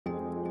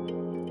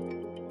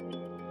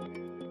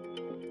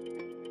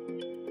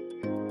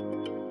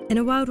In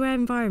a world where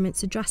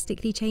environments are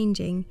drastically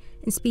changing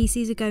and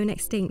species are going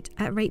extinct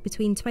at a rate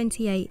between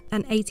 28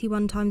 and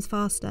 81 times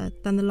faster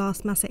than the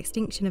last mass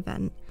extinction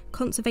event,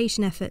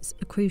 conservation efforts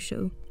are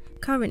crucial.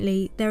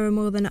 Currently, there are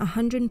more than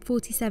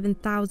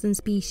 147,000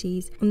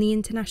 species on the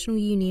International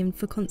Union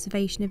for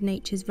Conservation of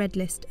Nature's Red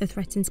List of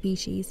Threatened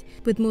Species,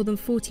 with more than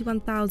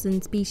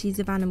 41,000 species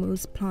of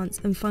animals, plants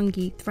and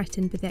fungi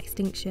threatened with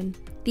extinction.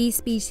 These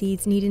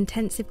species need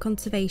intensive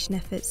conservation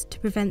efforts to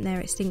prevent their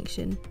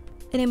extinction.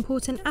 An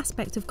important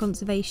aspect of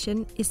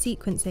conservation is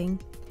sequencing.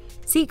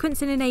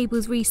 Sequencing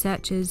enables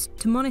researchers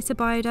to monitor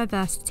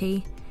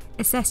biodiversity,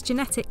 assess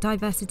genetic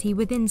diversity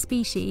within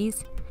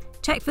species,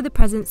 check for the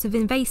presence of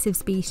invasive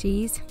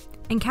species,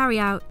 and carry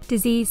out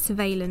disease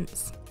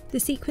surveillance. The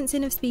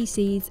sequencing of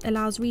species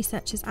allows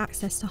researchers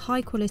access to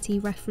high-quality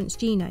reference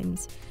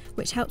genomes,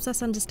 which helps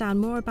us understand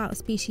more about a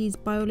species'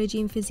 biology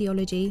and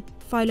physiology,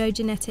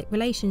 phylogenetic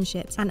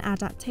relationships and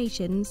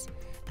adaptations,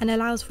 and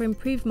allows for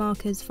improved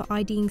markers for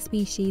IDing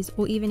species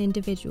or even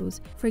individuals,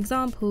 for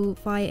example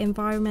via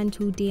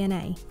environmental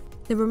DNA.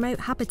 The remote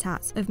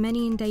habitats of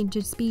many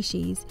endangered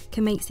species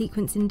can make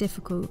sequencing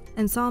difficult,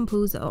 and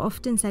samples are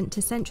often sent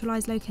to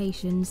centralised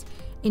locations,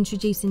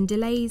 introducing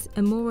delays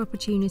and more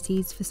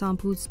opportunities for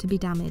samples to be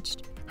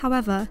damaged.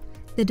 However,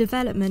 the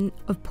development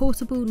of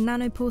portable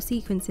nanopore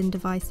sequencing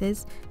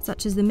devices,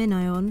 such as the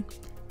MinION,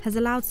 has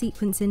allowed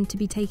sequencing to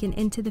be taken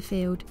into the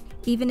field,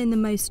 even in the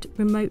most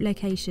remote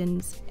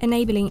locations,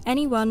 enabling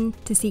anyone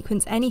to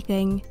sequence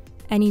anything,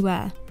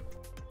 anywhere.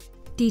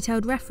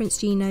 Detailed reference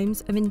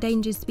genomes of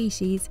endangered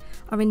species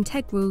are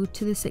integral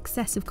to the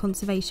success of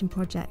conservation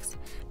projects,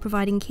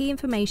 providing key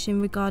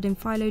information regarding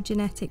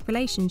phylogenetic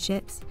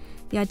relationships,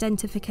 the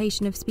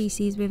identification of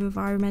species with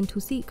environmental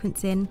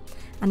sequencing,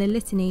 and a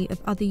litany of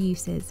other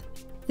uses.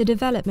 The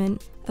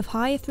development of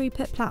higher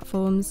throughput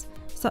platforms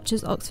such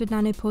as Oxford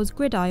Nanopore's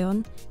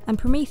GridION and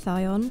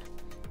PromethION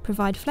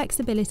provide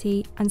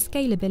flexibility and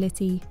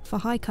scalability for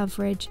high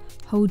coverage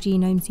whole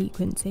genome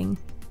sequencing.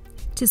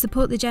 To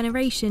support the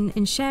generation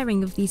and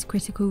sharing of these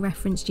critical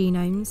reference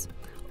genomes,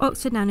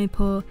 Oxford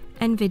Nanopore,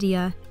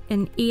 NVIDIA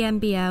and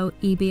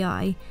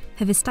EMBL-EBI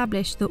have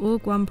established the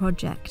ORG.one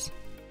project.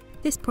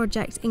 This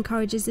project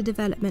encourages the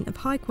development of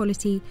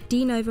high-quality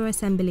de novo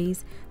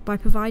assemblies by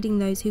providing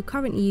those who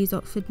currently use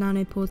Oxford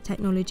Nanopore's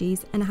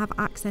technologies and have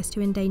access to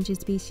endangered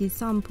species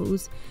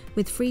samples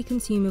with free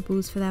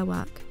consumables for their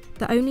work.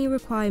 The only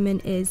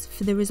requirement is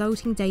for the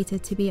resulting data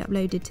to be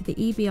uploaded to the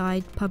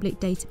EBI public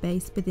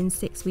database within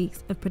 6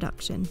 weeks of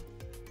production.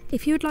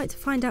 If you would like to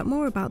find out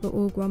more about the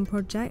ORG.one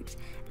project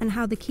and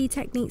how the key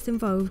techniques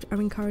involved are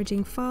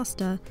encouraging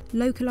faster,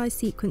 localised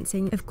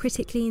sequencing of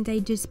critically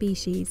endangered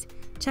species,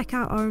 check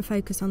out our own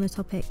focus on the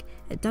topic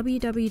at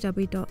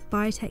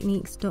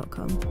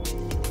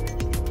www.biotechniques.com.